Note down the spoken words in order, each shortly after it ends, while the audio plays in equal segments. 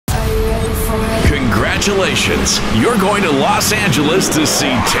Congratulations. You're going to Los Angeles to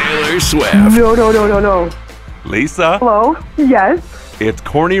see Taylor Swift. No. Lisa? Hello? Yes? It's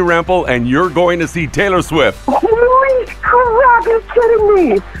Corny Rempel, and you're going to see Taylor Swift. Holy crap, you're kidding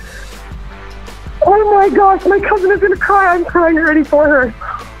me! Oh my gosh, my cousin is going to cry. I'm crying already for her.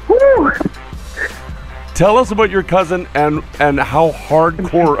 Woo. Tell us about your cousin and how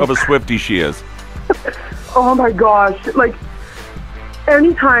hardcore of a Swiftie she is. Oh my gosh, like,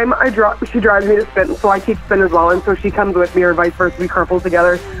 anytime she drives me to spin, so I teach spin as well, and so she comes with me or vice versa, we carpool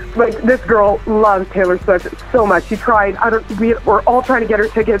together. Like, this girl loves Taylor Swift so much. She tried, we're all trying to get her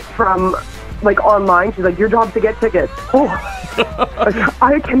tickets from, like, online. She's like, your job's to get tickets. Oh, like,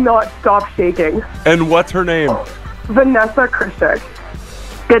 I cannot stop shaking. And what's her name? Vanessa Krishik.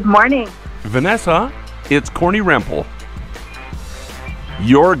 Good morning. Vanessa, it's Corny Rempel.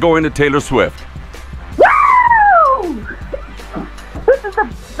 You're going to Taylor Swift. Woo! This is the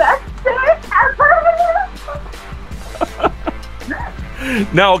best day ever!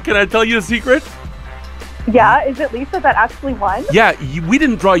 Now, can I tell you a secret? Yeah, is it Lisa that actually won? Yeah, we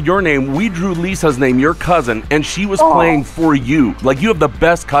didn't draw your name. We drew Lisa's name, your cousin, and she was playing for you. Like, you have the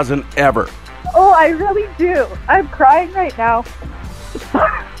best cousin ever. Oh, I really do. I'm crying right now.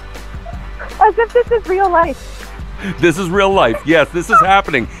 As if this is real life. This is real life. Yes, this is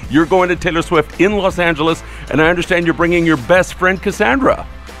happening. You're going to Taylor Swift in Los Angeles, and I understand you're bringing your best friend, Cassandra.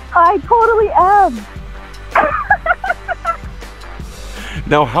 I totally am.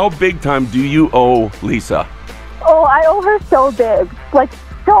 Now, how big time do you owe Lisa? Oh, I owe her so big. Like,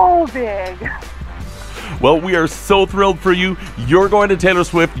 so big. Well, we are so thrilled for you. You're going to Taylor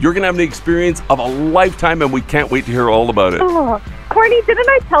Swift. You're going to have the experience of a lifetime, and we can't wait to hear all about it. Oh, Corny, didn't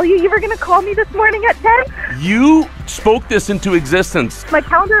I tell you were going to call me this morning at 10? You spoke this into existence. My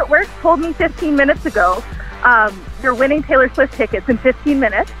calendar at work told me 15 minutes ago, you're winning Taylor Swift tickets in 15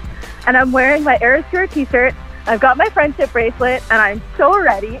 minutes. And I'm wearing my Eras Tour t-shirt. I've got my friendship bracelet, and I'm so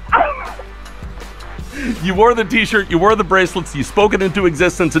ready. You wore the t-shirt, you wore the bracelets, you spoke it into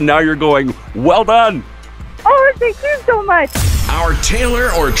existence, and now you're going, well done. Oh, thank you so much. Our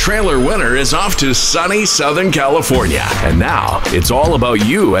Taylor or Trailer winner is off to sunny Southern California. And now it's all about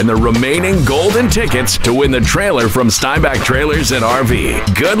you and the remaining golden tickets to win the trailer from Steinbach Trailers and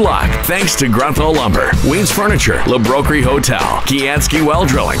RV. Good luck. Thanks to Grunthal Lumber, Weems Furniture, LeBrokery Hotel, Kiansky Well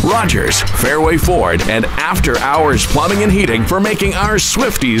Drilling, Rogers, Fairway Ford, and After Hours Plumbing and Heating for making our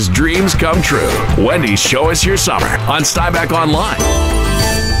Swifties' dreams come true. Wendy's Show Us Your Summer on Steinbachonline.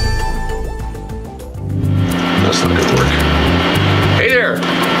 That's not gonna work. Hey there!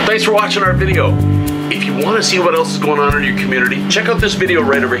 Thanks for watching our video. If you want to see what else is going on in your community, check out this video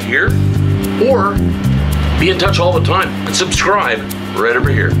right over here, or be in touch all the time and subscribe right over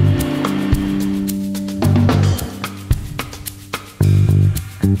here.